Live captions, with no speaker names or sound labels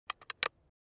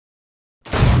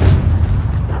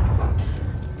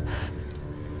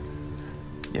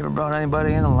ever brought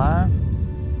anybody in alive?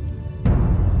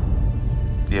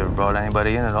 You ever brought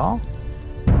anybody in at all?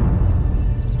 I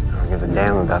don't give a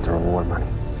damn about the reward money.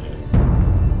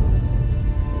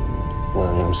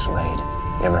 William Slade.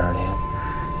 You ever heard of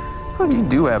him? Well, you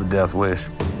do have a death wish.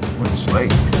 What's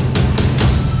Slade?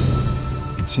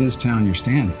 It's his town you're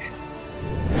standing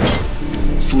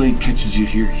in. Slade catches you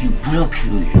here, he will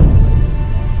kill you.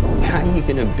 How are you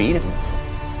gonna beat him?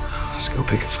 Let's go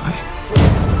pick a fight.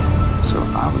 So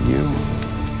if I were you,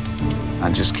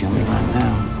 I'd just kill me right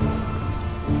now.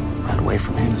 Run away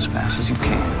from him as fast as you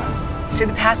can. See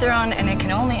the path they're on, and it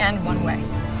can only end one way.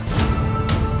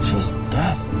 She's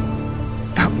dead.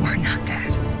 But we're not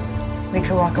dead. We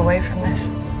could walk away from this.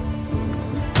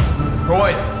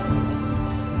 Roy,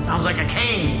 sounds like a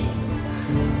king.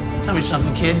 Tell me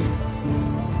something, kid.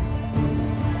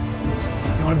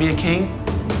 You want to be a king?